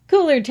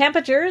Cooler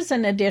temperatures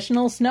and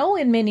additional snow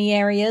in many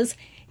areas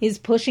is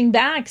pushing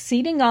back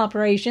seeding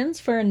operations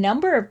for a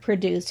number of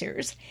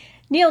producers.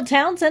 Neil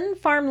Townsend,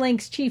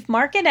 FarmLink's chief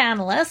market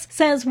analyst,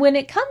 says when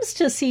it comes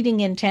to seeding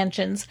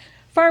intentions,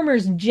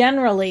 farmers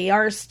generally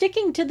are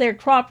sticking to their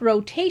crop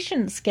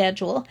rotation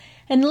schedule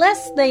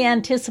unless they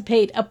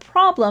anticipate a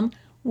problem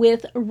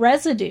with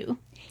residue.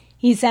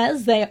 He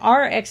says they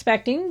are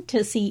expecting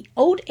to see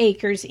oat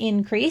acres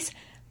increase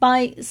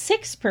by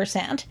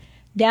 6%,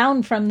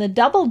 down from the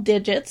double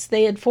digits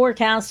they had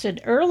forecasted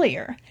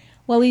earlier,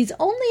 while he's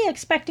only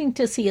expecting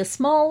to see a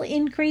small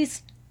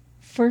increase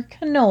for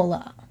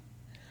canola.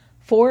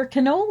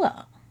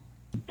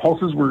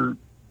 Pulses were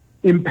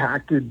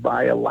impacted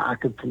by a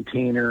lack of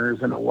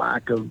containers and a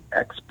lack of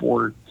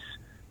exports,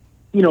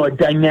 a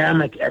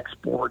dynamic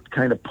export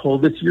kind of pull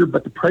this year,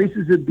 but the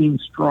prices have been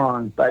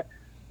strong. But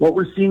what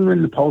we're seeing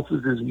in the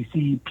pulses is we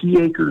see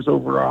pea acres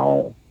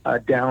overall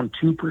down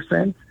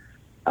 2%.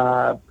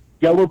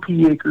 Yellow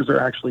pea acres are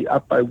actually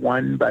up by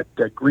 1%,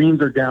 but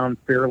greens are down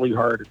fairly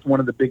hard. It's one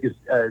of the biggest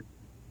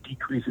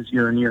decreases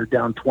year on year,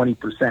 down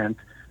 20%.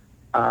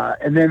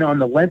 And then on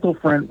the lentil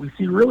front, we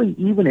see really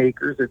even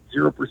acres at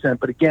 0%,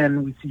 but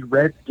again, we see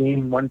reds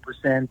gaining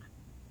 1%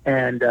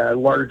 and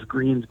large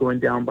greens going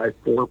down by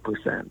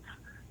 4%.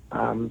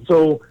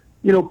 So,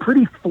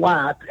 pretty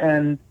flat.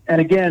 And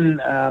again,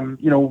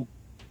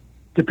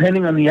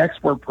 depending on the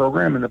export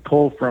program and the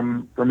pull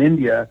from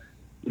India,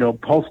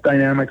 pulse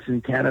dynamics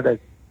in Canada,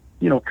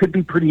 could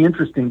be pretty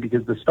interesting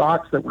because the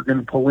stocks that we're going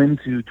to pull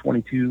into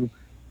 22,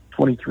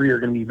 23 are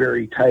going to be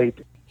very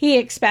tight. He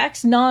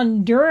expects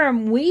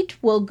non-durum wheat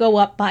will go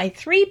up by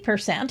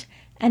 3%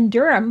 and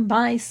durum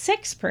by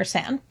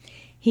 6%.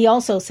 He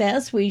also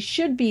says we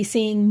should be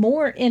seeing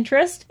more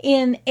interest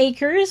in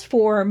acres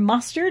for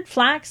mustard,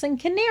 flax, and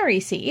canary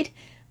seed,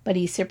 but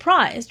he's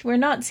surprised we're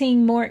not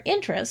seeing more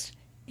interest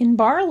in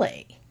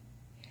barley.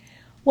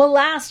 Well,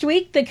 last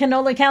week, the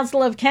Canola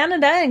Council of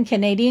Canada and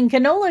Canadian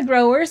canola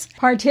growers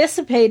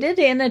participated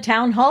in a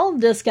town hall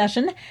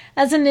discussion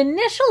as an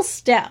initial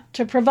step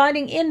to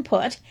providing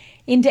input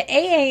into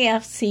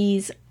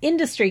AAFC's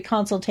industry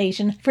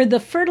consultation for the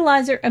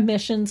fertilizer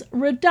emissions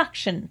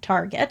reduction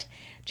target.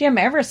 Jim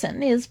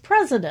Everson is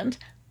president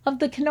of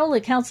the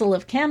Canola Council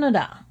of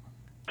Canada.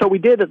 So we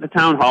did at the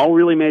town hall,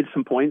 really made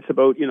some points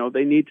about,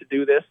 they need to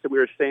do this. We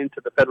were saying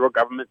to the federal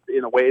government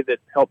in a way that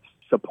helps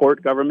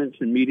support governments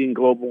in meeting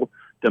global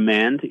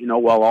demand,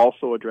 while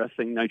also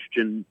addressing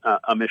nitrogen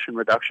emission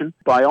reduction.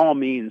 By all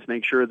means,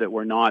 make sure that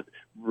we're not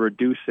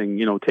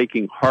reducing,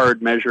 taking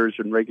hard measures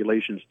and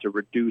regulations to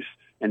reduce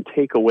and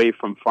take away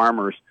from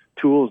farmers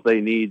tools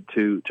they need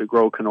to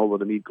grow canola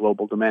to meet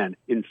global demand.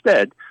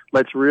 Instead,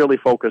 let's really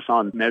focus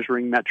on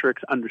measuring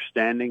metrics,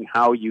 understanding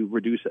how you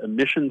reduce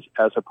emissions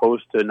as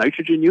opposed to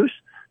nitrogen use,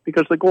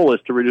 because the goal is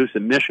to reduce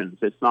emissions.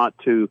 It's not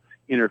to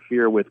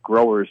interfere with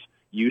growers'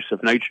 use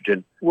of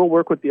nitrogen. We'll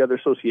work with the other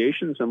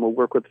associations and we'll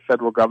work with the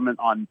federal government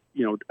on,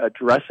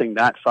 addressing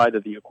that side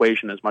of the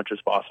equation as much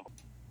as possible.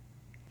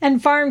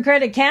 And Farm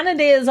Credit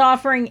Canada is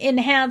offering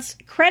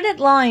enhanced credit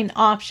line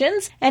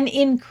options and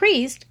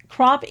increased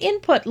crop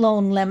input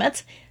loan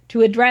limits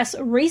to address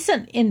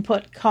recent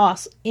input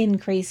cost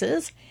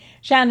increases.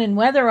 Shannon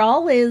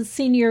Weatherall is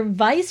Senior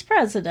Vice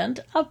President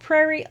of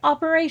Prairie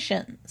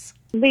Operations.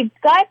 We've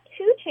got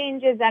two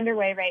changes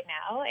underway right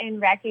now in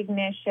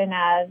recognition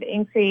of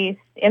increased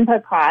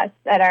input costs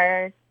that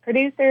our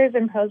producers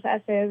and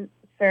processors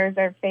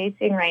are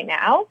facing right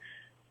now.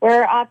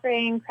 We're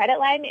offering credit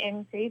line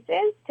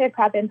increases to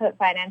crop input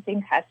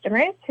financing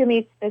customers who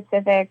meet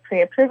specific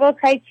pre-approval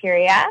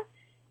criteria,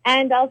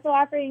 and also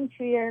offering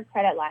 2-year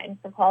credit lines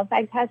for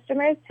qualified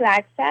customers to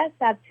access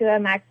up to a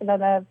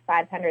maximum of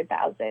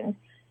 $500,000.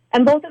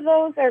 And both of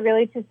those are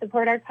really to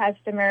support our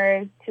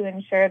customers to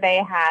ensure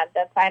they have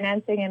the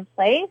financing in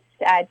place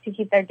to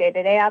keep their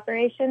day-to-day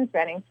operations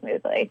running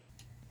smoothly.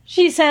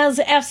 She says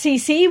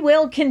FCC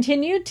will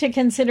continue to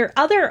consider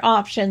other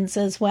options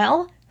as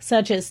well,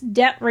 such as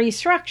debt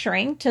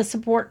restructuring to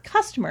support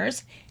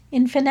customers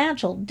in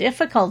financial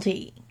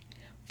difficulty.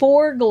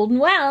 For Golden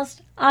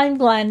West, I'm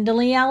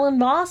Glendalee Allen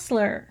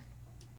Bossler.